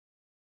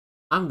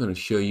I'm going to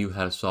show you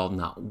how to solve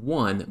not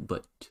one,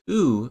 but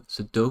two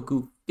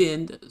Sudoku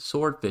finned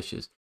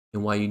swordfishes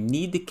and why you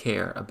need to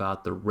care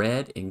about the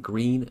red and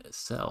green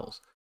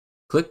cells.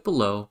 Click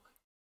below.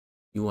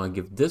 You want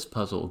to give this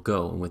puzzle a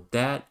go. And with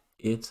that,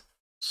 it's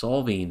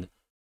solving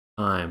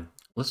time.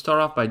 Let's start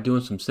off by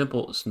doing some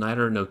simple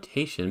Snyder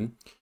notation.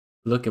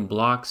 Look in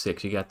block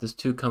 6. You got this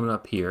 2 coming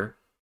up here.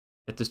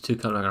 Get this 2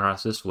 coming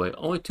across this way.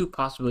 Only 2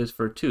 possibilities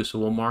for a 2, so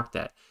we'll mark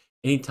that.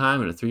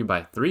 Anytime in a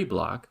 3x3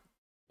 block,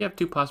 you have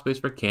 2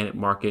 possibilities for candidate,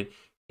 mark it.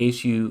 In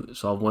case you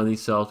solve one of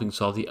these cells, we can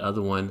solve the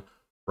other one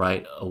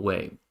right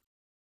away.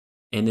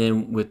 And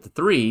then with the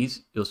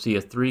 3s, you'll see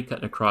a 3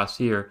 cutting across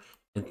here.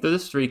 And for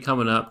this 3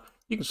 coming up,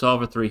 you can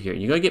solve a 3 here.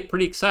 You're going to get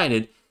pretty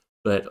excited,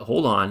 but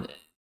hold on.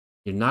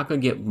 You're not going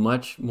to get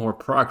much more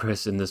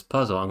progress in this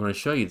puzzle. I'm going to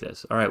show you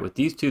this. All right, with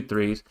these 2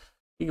 3s,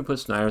 you can put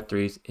Snyder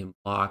 3s in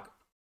block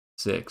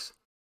 6.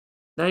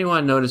 Now you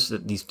want to notice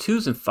that these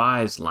 2s and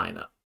 5s line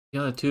up. You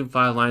know, the 2 and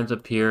 5 lines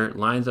up here,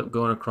 lines up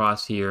going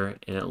across here,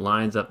 and it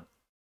lines up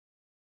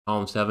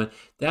column 7.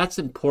 That's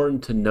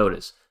important to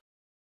notice.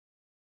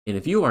 And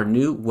if you are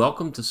new,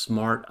 welcome to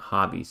Smart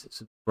Hobbies.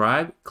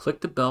 Subscribe, click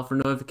the bell for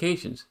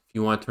notifications if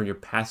you want to turn your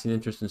passing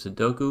interest in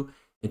Sudoku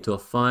into a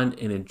fun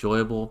and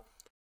enjoyable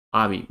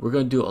hobby. We're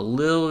going to do a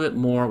little bit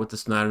more with the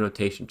Snyder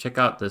notation. Check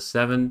out the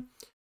 7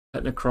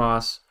 cutting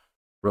across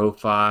row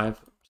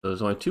 5. So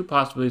there's only 2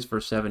 possibilities for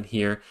 7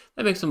 here.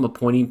 That makes them a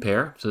pointing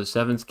pair. So the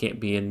 7s can't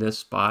be in this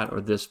spot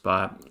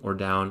or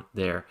down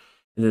there.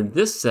 And then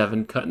this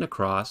 7 cutting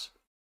across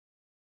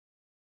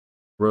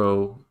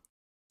row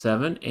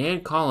 7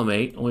 and column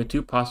 8, only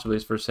 2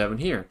 possibilities for 7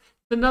 here.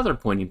 It's another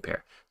pointing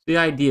pair. So the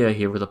idea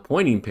here with a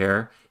pointing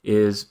pair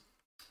is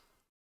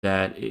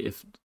that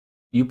if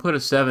you put a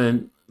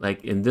 7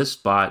 like in this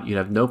spot, you'd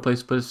have no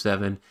place to put a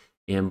 7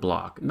 in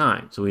block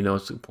 9. So we know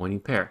it's a pointing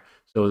pair.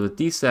 So with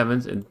these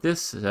 7s and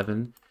this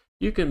 7,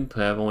 you can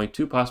have only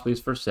 2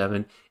 possibilities for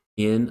 7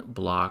 in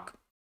block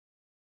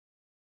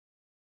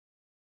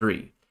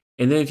 3.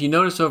 And then if you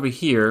notice over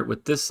here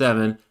with this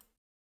 7,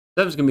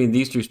 7 is going to be in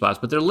these 3 spots,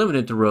 but they're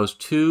limited to rows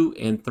 2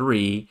 and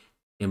 3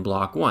 in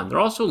block 1. They're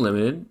also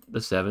limited, the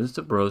 7s,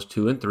 to rows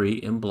 2 and 3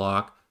 in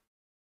block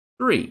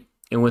 3.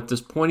 And with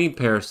this pointing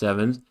pair of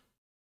 7s,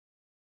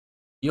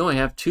 you only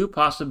have 2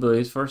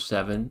 possibilities for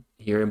 7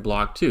 here in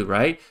block 2,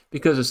 right?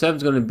 Because the 7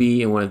 is going to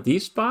be in one of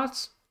these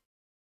spots,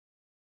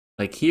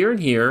 like here and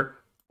here,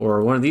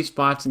 or one of these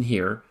spots in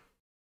here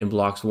in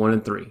blocks 1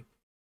 and 3.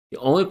 The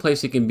only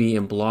place it can be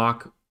in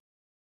block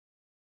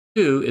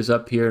 2 is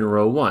up here in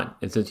row 1.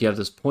 And since you have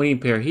this pointing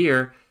pair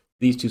here,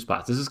 these 2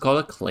 spots. This is called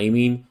a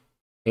claiming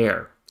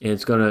pair. And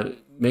it's going to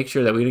make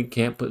sure that we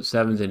can't put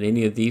 7s in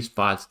any of these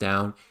spots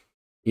down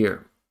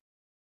here.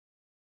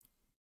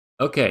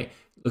 Okay,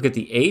 look at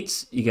the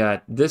 8s. You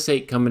got this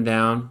 8 coming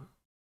down,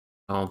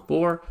 column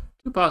 4.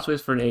 2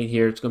 possibilities for an 8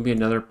 here. It's going to be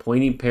another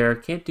pointing pair.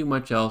 Can't do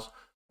much else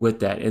with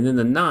that. And then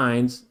the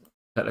 9s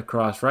cut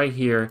across right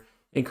here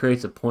and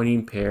creates a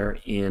pointing pair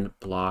in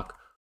block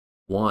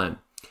 1.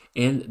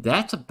 And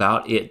that's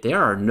about it.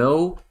 There are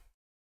no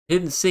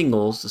hidden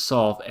singles to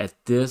solve at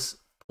this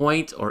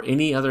point or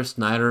any other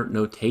Snyder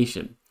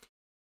notation.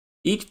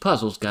 Each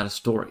puzzle's got a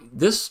story.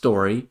 This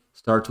story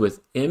starts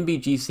with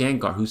MBG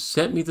Sankar, who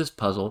sent me this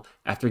puzzle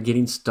after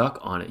getting stuck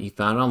on it. He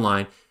found it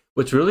online.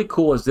 What's really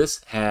cool is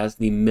this has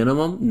the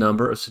minimum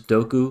number of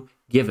Sudoku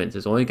givens.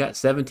 It's only got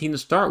 17 to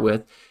start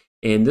with,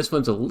 and this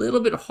one's a little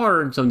bit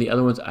harder than some of the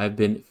other ones I've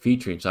been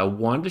featuring. So I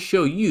wanted to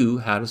show you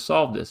how to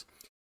solve this.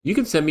 You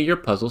can send me your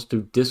puzzles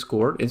through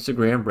Discord,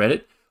 Instagram,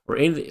 Reddit, or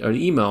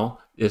email.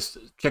 Just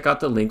check out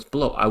the links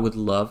below. I would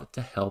love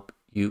to help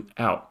you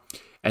out.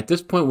 At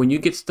this point, when you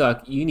get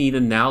stuck, you need to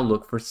now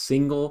look for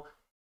single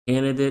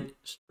candidate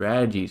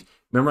strategies.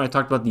 Remember I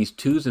talked about these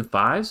 2s and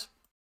 5s?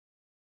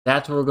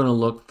 That's where we're going to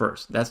look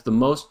first. That's the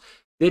most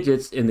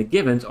digits in the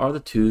givens are the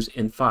 2s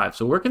and 5s.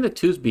 So where can the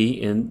 2s be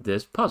in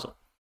this puzzle?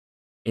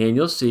 And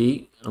you'll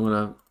see, I'm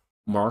going to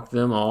mark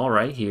them all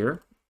right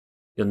here.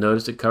 You'll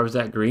notice it covers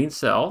that green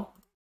cell.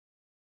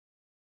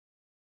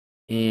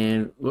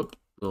 And whoop,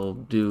 we'll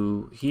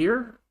do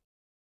here,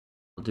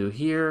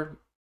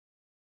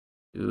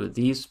 do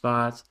these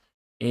spots,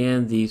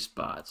 and these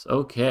spots.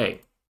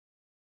 Okay.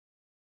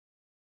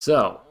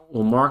 So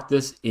we'll mark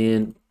this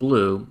in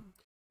blue.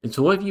 And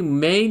so what you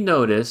may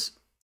notice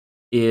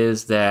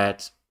is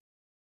that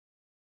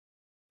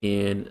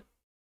in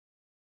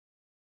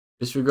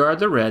disregard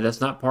the red,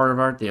 that's not part of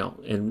our deal.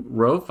 In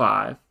row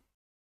 5,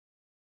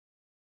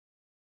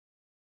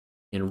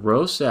 in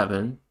row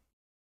 7,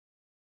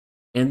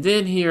 and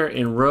then here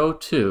in row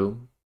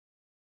 2,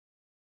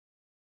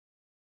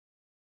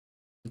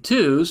 the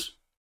 2s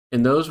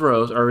in those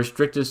rows are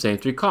restricted to the same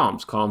 3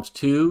 columns, columns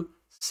 2,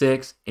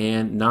 6,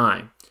 and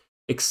 9,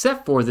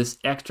 except for this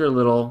extra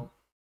little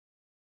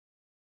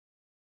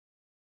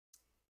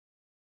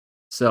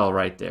cell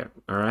right there,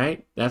 all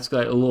right? That's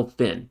got a little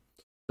fin.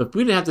 So if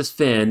we didn't have this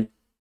fin,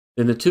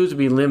 then the 2s would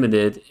be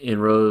limited in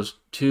rows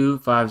 2,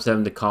 5,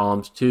 7 to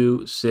columns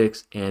 2,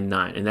 6, and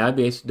 9, and that would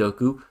be a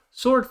Sudoku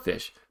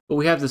swordfish. But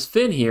we have this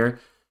fin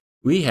here,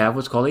 we have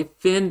what's called a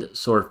finned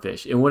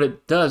swordfish. And what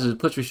it does is it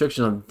puts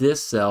restrictions on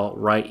this cell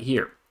right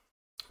here.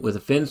 With a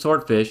finned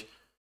swordfish,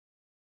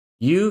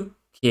 you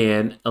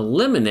can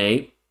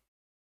eliminate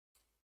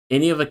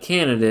any of a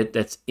candidate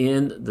that's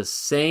in the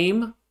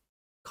same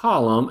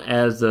column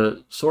as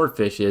the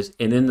swordfish is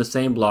and in the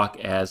same block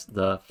as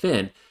the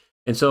fin.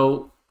 And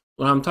so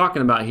what I'm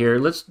talking about here,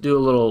 let's do a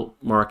little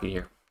marking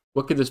here.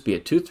 What could this be? A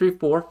 2, 3,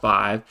 4,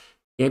 5.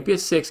 Can't be a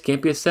 6,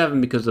 can't be a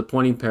 7 because of the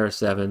pointing pair of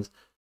 7s,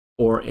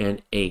 or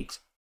an 8.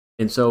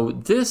 And so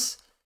this,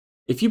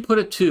 if you put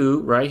a 2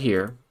 right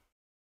here,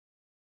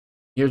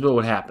 here's what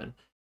would happen.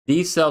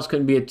 These cells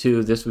couldn't be a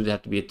 2, this would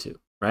have to be a 2,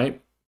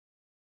 right?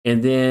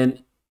 And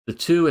then the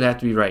 2 would have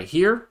to be right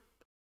here,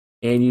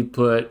 and you'd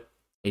put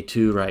a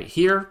 2 right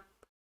here,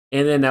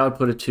 and then that would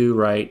put a 2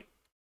 right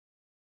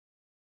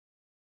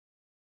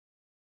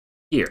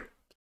here.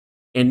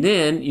 And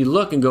then you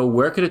look and go,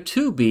 where could a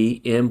 2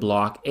 be in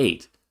block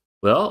 8?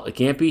 Well, it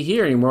can't be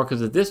here anymore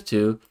because of this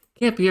 2, it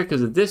can't be here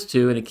because of this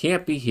 2, and it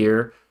can't be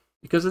here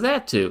because of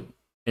that 2.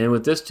 And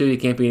with this 2, you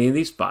can't be in any of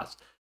these spots.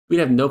 We'd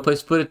have no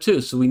place to put a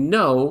 2, so we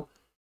know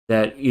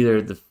that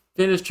either the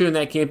fin is true and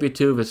that can't be a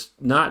 2. If it's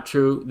not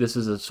true, this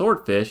is a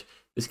swordfish,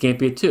 this can't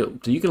be a 2.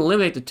 So you can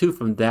eliminate the 2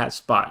 from that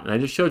spot. And I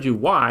just showed you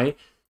why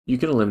you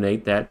can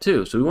eliminate that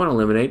 2. So we want to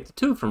eliminate the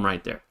 2 from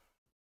right there.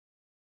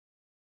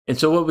 And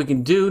so what we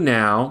can do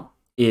now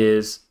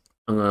is,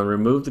 I'm going to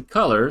remove the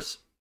colors.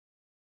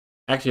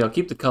 Actually, I'll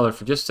keep the color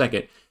for just a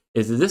second.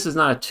 Is that this is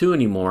not a 2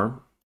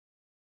 anymore.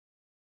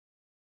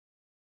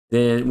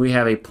 Then we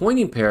have a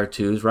pointing pair of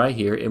 2s right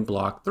here in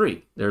block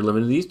 3. They're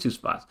limited to these 2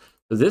 spots.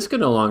 So this can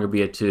no longer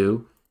be a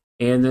 2,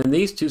 and then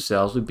these 2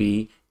 cells would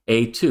be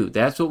a 2.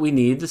 That's what we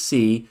needed to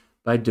see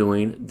by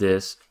doing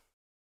this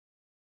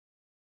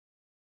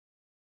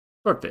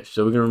swordfish.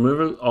 So we're going to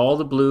remove all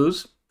the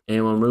blues,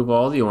 and we'll remove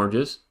all the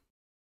oranges,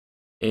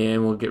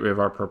 and we'll get rid of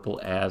our purple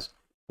as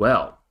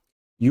well.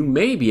 You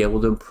may be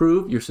able to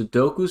improve your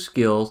Sudoku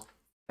skills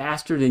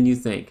faster than you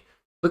think.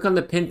 Click on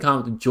the pinned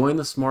comment to join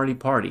the Smarty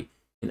Party,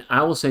 and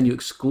I will send you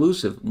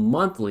exclusive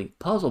monthly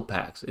puzzle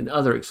packs and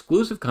other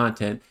exclusive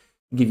content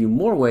to give you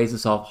more ways to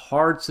solve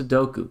hard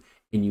Sudoku.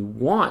 And you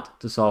want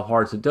to solve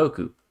hard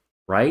Sudoku,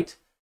 right?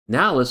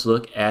 Now let's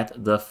look at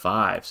the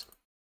 5s.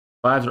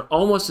 5s are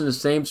almost in the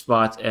same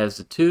spots as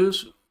the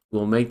 2s.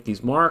 We'll make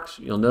these marks.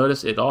 You'll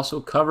notice it also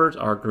covers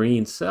our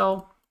green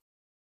cell.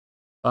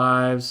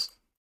 5s,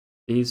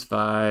 these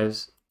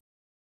 5s,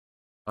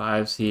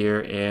 5s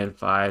here, and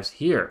 5s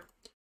here.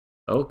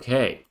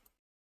 Okay.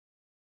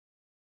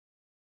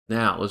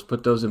 Now let's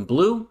put those in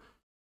blue.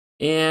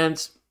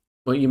 And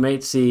what you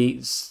might see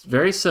is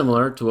very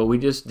similar to what we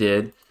just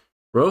did.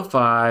 Row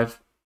 5,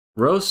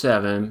 row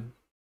 7,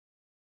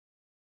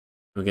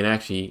 we can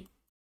actually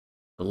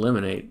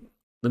eliminate.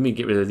 Let me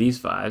get rid of these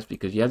 5s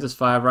because you have this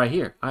 5 right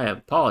here. I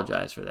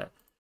apologize for that.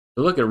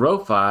 So look at row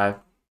 5,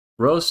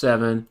 row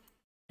 7,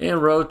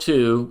 and row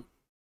 2.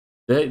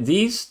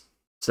 These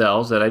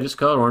cells that I just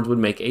colored orange would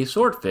make a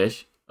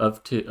swordfish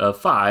of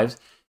 5s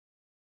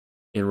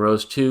in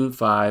rows 2,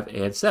 5,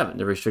 and 7.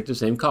 They're restricted to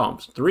the same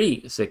columns,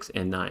 3, 6,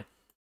 and 9.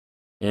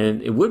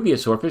 And it would be a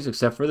swordfish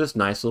except for this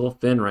nice little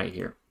fin right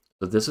here.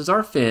 So this is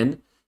our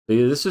fin. So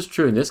either this is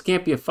true and this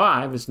can't be a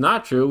 5. It's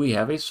not true. We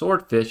have a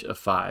swordfish of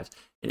 5s.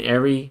 And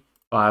every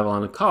 5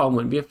 on the column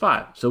wouldn't be a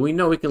 5. So we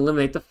know we can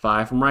eliminate the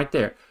 5 from right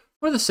there.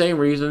 For the same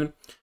reason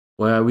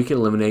why we can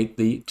eliminate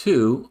the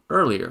 2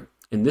 earlier.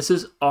 And this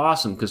is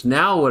awesome because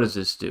now what does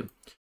this do?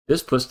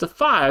 This puts the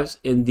 5s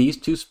in these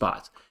 2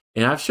 spots.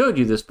 And I've showed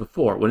you this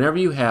before. Whenever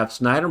you have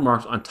Snyder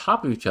marks on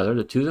top of each other,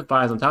 the 2s and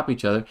 5s on top of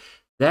each other,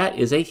 that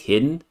is a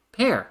hidden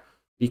pair.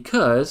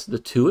 Because the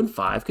 2 and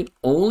 5 can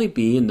only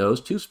be in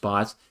those 2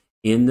 spots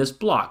in this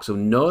block. So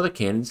no other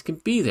candidates can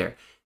be there.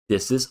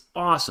 This is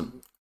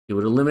awesome. It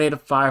would eliminate a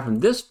 5 from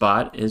this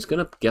spot, and it's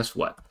going to, guess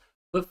what?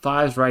 Put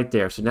 5s right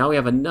there. So now we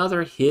have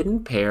another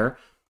hidden pair,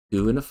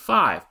 2 and a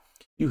 5.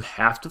 You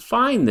have to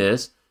find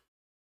this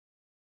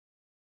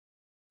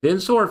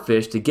finned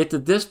swordfish to get to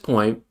this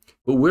point,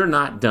 but we're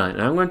not done.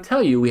 And I'm going to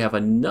tell you we have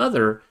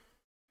another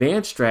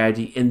advanced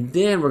strategy, and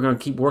then we're going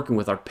to keep working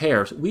with our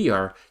pairs. We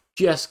are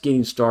just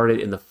getting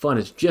started, and the fun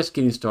is just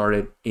getting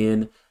started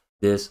in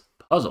this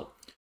puzzle.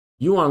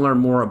 You want to learn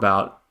more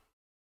about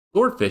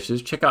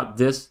swordfishes, check out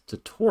this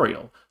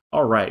tutorial.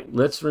 All right,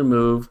 let's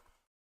remove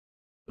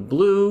the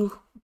blue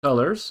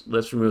colors,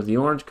 let's remove the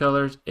orange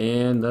colors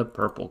and the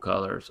purple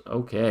colors.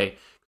 Okay,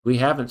 we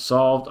haven't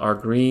solved our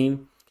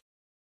green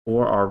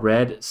or our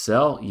red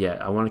cell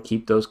yet. I want to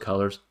keep those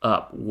colors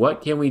up.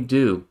 What can we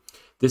do?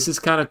 This is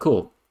kind of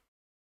cool.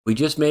 We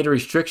just made a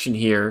restriction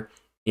here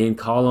in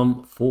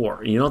column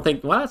 4. You don't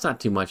think, well, that's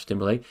not too much,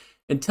 Timberlake,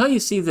 until you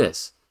see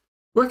this.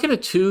 Where can a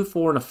 2,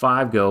 4, and a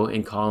 5 go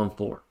in column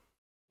 4?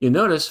 You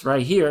notice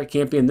right here, it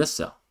can't be in this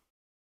cell.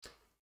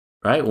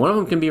 Right? One of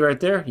them can be right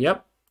there,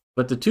 yep.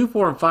 But the 2,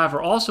 4, and 5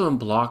 are also in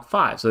block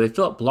 5. So they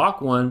fill up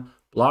block 1,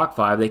 block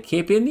 5. They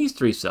can't be in these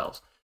 3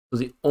 cells. So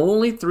the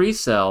only 3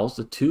 cells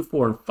the 2,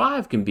 4, and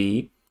 5 can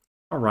be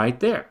are right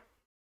there.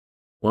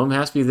 One of them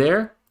has to be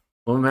there,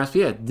 Well, must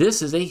be it.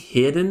 This is a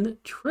hidden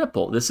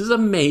triple. This is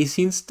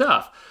amazing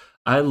stuff.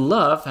 I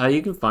love how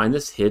you can find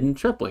this hidden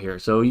triple here.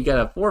 So you got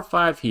a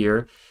 4-5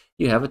 here.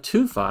 You have a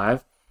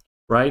 2-5,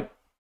 right?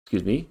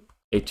 Excuse me,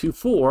 a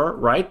 2-4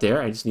 right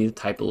there. I just need to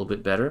type a little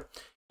bit better.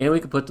 And we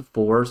can put the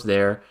 4s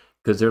there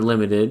because they're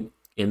limited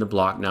in the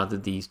block now to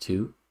these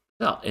two.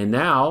 And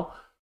now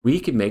we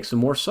can make some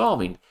more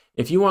solving.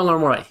 If you want to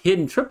learn more about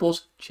hidden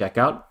triples, check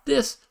out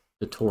this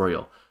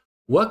tutorial.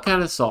 What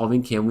kind of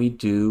solving can we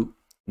do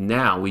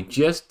now? We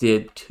just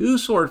did 2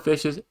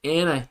 swordfishes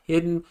and a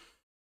hidden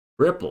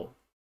triple.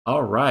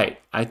 All right,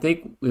 I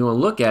think we want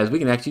to look at is we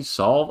can actually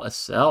solve a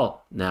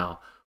cell now.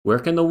 Where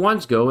can the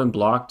 1s go in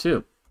block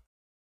 2?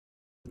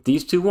 With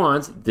these 2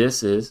 1s,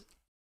 this is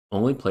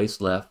only place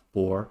left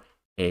for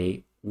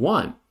a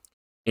 1.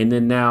 And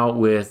then now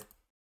with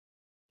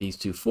these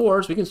 2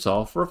 4s, we can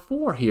solve for a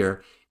 4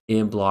 here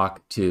in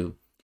block 2.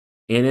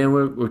 And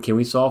then can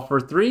we solve for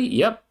 3?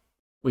 Yep,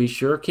 we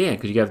sure can,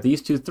 because you have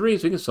these 2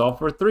 3s, we can solve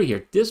for a 3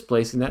 here,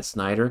 displacing that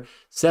Snyder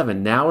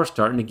 7. Now we're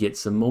starting to get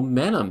some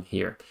momentum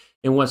here.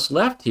 And what's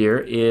left here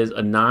is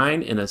a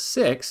 9 and a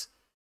 6.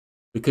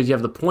 Because you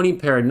have the pointing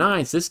pair of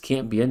 9s, this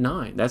can't be a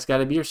 9. That's got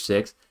to be your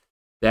 6.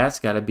 That's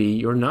got to be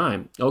your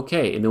 9.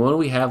 Okay, and the one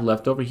we have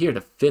left over here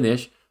to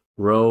finish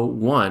row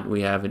 1,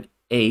 we have an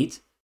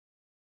 8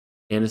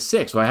 and a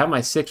 6. So I have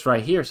my 6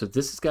 right here, so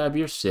this has got to be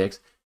your 6,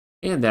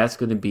 and that's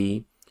going to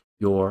be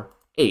your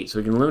 8. So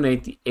we can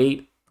eliminate the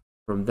 8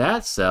 from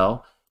that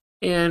cell,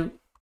 and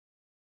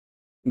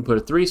we can put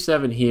a 3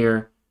 7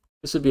 here.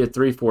 This would be a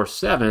 3 4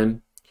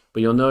 7,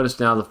 but you'll notice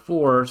now the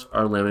 4s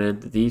are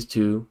limited to these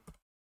 2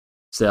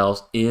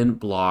 cells in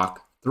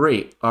block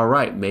 3. All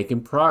right,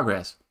 making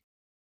progress.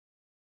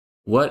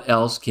 What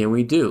else can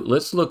we do?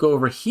 Let's look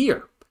over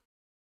here.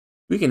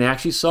 We can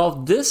actually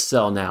solve this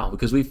cell now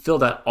because we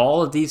filled out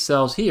all of these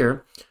cells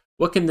here.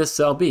 What can this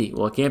cell be?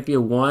 Well, it can't be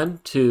a 1,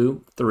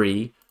 2,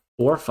 3,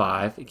 4,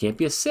 5. It can't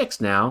be a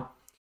 6 now.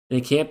 And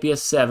it can't be a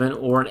 7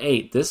 or an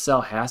 8. This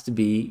cell has to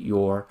be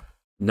your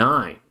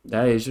 9.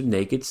 That is your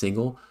naked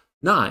single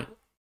 9.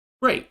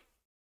 Great.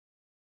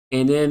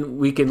 And then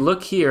we can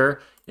look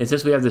here, and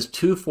since we have this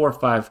 2, 4,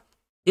 5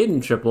 hidden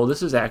triple,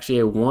 this is actually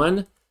a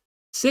 1,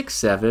 6,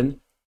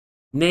 7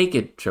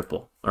 naked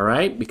triple. All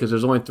right, because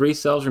there's only 3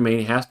 cells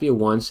remaining, it has to be a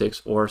 1,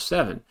 6, or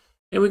 7.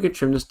 And we can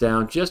trim this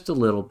down just a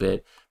little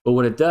bit, but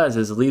what it does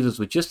is it leaves us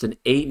with just an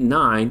 8,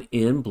 9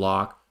 in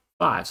block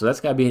 5. So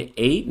that's got to be an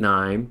 8,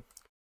 9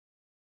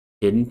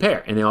 hidden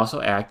pair, and they also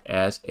act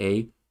as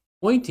a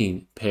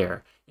pointing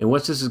pair. And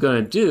what this is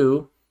going to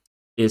do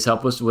is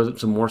help us with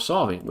some more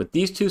solving. With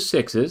these 2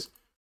 6s,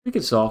 we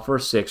can solve for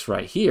a 6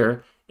 right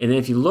here. And then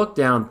if you look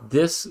down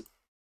this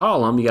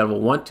column, you got a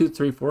 1, 2,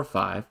 3, 4,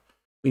 5.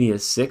 We need a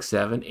 6,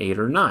 7, 8,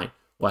 or 9.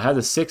 Well, I have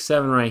the 6,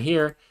 7 right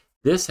here.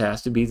 This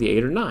has to be the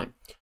 8 or 9,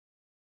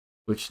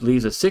 which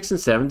leaves a 6 and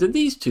 7 to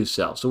these 2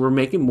 cells. So we're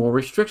making more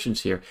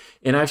restrictions here.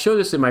 And I showed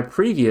this in my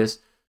previous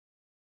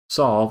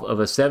solve of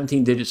a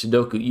 17-digit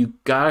Sudoku. You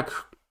got to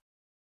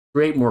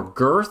create more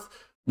girth,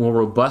 more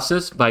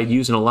robustness by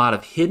using a lot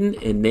of hidden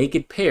and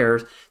naked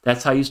pairs.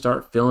 That's how you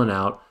start filling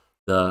out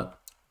the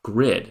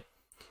grid.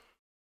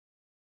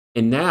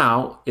 And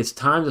now it's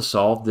time to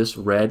solve this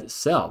red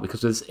cell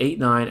because this 8,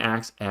 9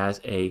 acts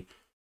as a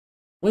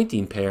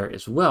pointing pair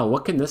as well.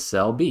 What can this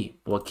cell be?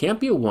 Well, it can't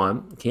be a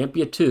 1, it can't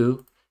be a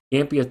 2, it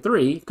can't be a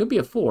 3, it could be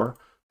a 4,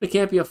 but it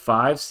can't be a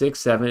 5, 6,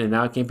 7, and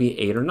now it can't be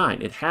 8 or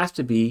 9. It has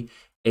to be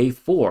a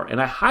 4.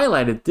 And I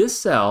highlighted this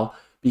cell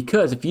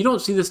because if you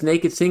don't see this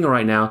naked single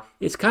right now,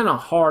 it's kind of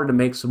hard to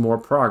make some more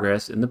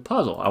progress in the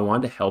puzzle. I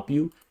wanted to help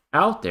you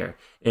out there.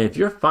 And if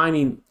you're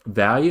finding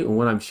value in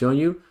what I'm showing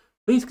you,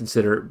 please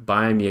consider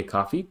buying me a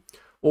coffee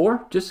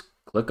or just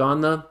click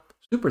on the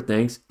super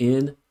thanks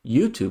in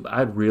YouTube.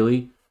 I'd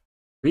really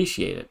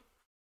appreciate it.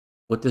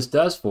 What this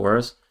does for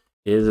us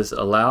is this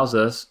allows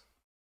us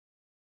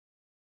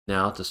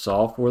now to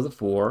solve for the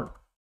 4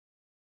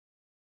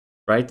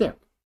 right there.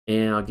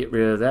 And I'll get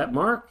rid of that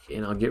mark,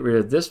 and I'll get rid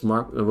of this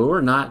mark. But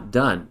we're not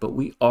done, but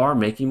we are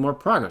making more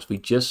progress. We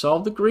just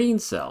solved the green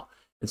cell,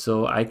 and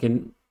so I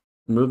can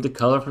remove the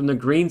color from the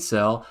green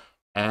cell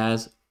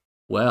as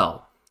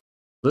well.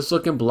 Let's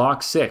look in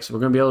block 6. We're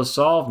going to be able to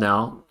solve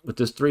now with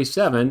this 3,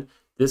 7.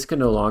 This can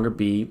no longer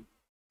be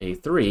a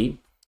 3,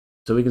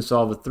 so we can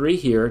solve the 3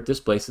 here,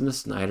 displacing the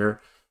Snyder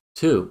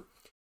 2.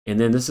 And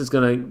then this is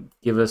going to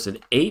give us an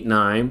 8,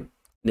 9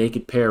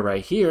 naked pair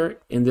right here,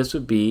 and this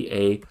would be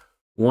a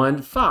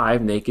 1,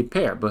 5 naked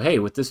pair. But hey,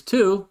 with this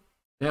 2,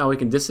 now we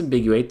can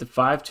disambiguate the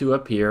 5, 2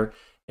 up here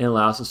and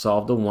allow us to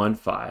solve the 1,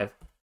 5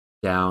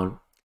 down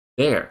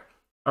there.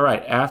 All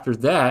right, after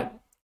that,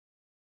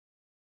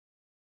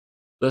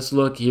 let's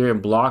look here in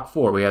block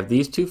 4. We have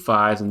these 2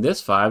 5s and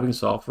this 5. We can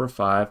solve for a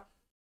 5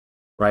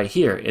 right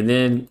here. And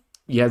then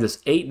you have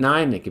this 8,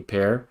 9 naked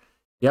pair.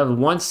 You have the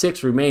 1,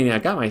 6 remaining. I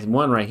got my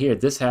 1 right here.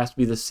 This has to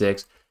be the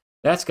 6.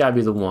 That's got to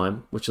be the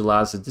 1, which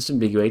allows us to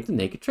disambiguate the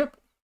naked triple.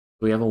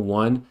 We have a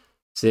 1,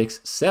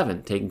 6,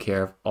 7 taken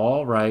care of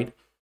all right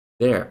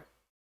there.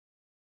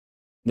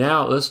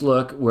 Now let's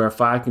look where a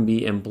 5 can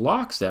be in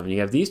block 7. You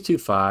have these two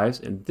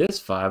 5s and this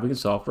 5. We can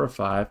solve for a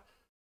 5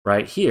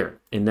 right here.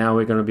 And now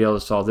we're going to be able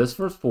to solve this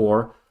for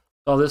 4,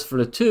 solve this for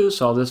the 2,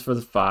 solve this for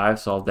the 5,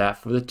 solve that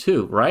for the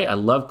 2, right? I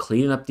love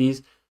cleaning up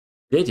these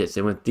digits.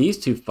 And with these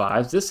two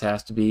 5s, this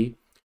has to be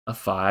a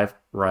 5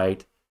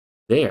 right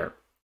there.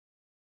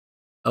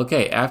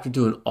 Okay, after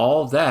doing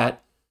all of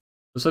that,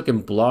 let's look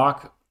in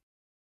block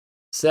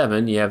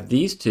 7. You have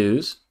these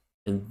 2s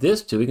and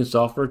this 2. We can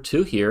solve for a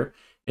 2 here.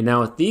 And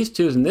now with these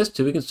 2s and this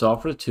 2, we can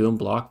solve for the 2 in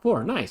block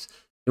 4. Nice.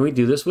 Can we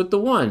do this with the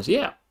 1s?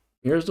 Yeah.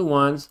 Here's the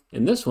 1s.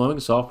 And this one, we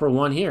can solve for a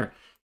 1 here.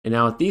 And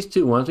now with these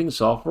two 1s, we can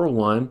solve for a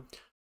 1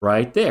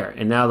 right there.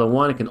 And now the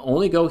 1 can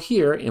only go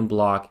here in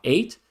block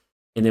 8.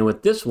 And then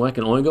with this one, it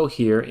can only go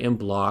here in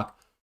block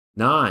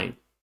 9.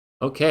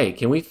 Okay,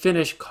 can we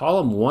finish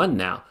column 1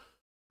 now?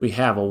 We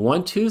have a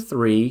 1, 2,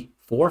 3,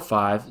 4,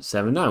 5,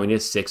 7, 9. We need a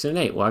 6 and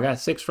an 8. Well, I got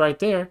 6 right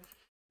there.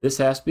 This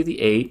has to be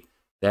the 8.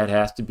 That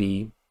has to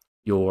be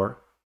your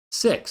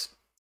 6.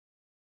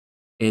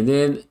 And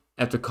then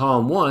after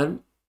column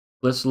 1,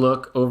 let's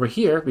look over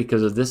here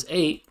because of this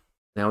 8.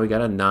 Now we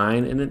got a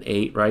 9 and an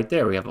 8 right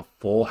there. We have a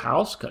full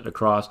house cutting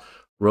across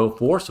row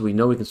 4, so we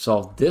know we can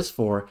solve this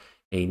for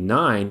a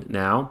 9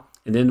 now.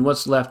 And then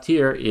what's left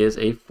here is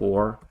a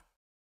 4,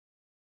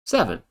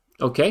 7.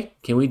 Okay,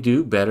 can we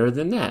do better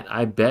than that?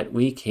 I bet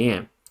we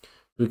can.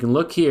 We can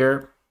look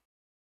here.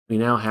 We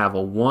now have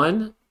a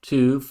 1,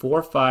 2,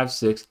 4, 5,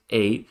 6,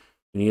 8.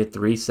 We need a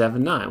 3,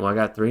 7, 9. Well, I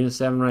got 3 and a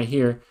 7 right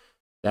here.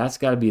 That's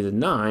got to be the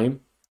 9,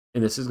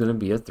 and this is going to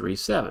be a 3,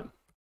 7.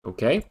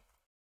 Okay?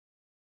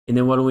 And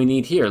then what do we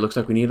need here? It looks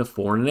like we need a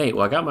 4 and an 8.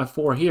 Well, I got my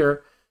 4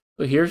 here.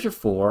 So here's your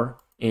 4,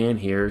 and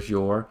here's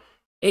your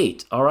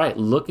 8. All right,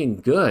 looking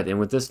good. And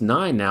with this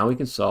 9 now, we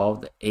can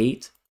solve the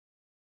 8,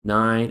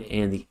 9,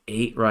 and the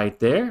 8 right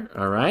there.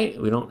 All right,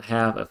 we don't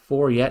have a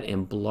 4 yet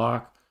in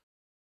block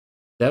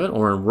 7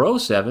 or in row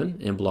 7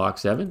 in block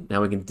 7.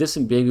 Now we can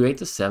disambiguate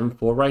the 7,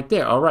 4 right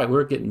there. All right,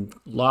 we're getting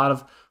a lot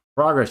of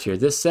progress here.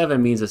 This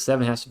 7 means the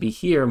 7 has to be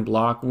here in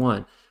block 1.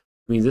 It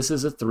means this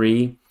is a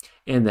 3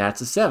 and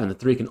that's a 7. The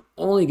 3 can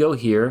only go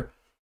here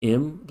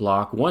in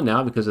block 1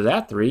 now because of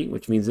that 3,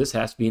 which means this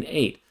has to be an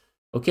 8.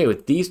 Okay,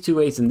 with these two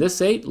 8s and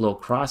this 8, a little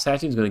cross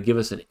hatching is going to give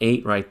us an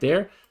 8 right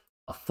there.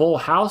 A full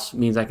house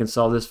means I can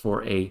solve this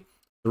for a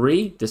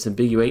 3,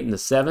 disambiguating the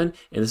 7,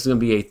 and this is going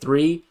to be a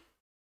 3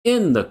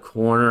 in the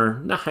corner.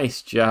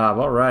 Nice job.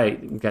 All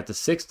right, we got the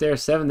 6 there,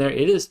 7 there.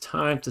 It is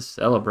time to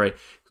celebrate.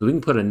 So we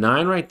can put a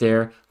 9 right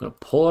there. I'm going to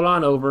pull it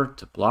on over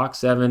to block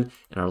 7,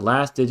 and our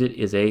last digit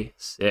is a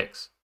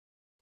 6.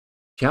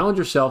 Challenge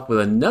yourself with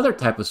another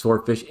type of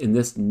swordfish in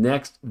this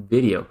next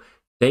video.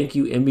 Thank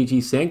you, MBG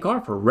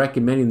Sankar, for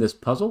recommending this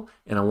puzzle,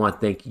 and I want to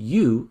thank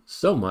you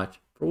so much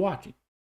for watching.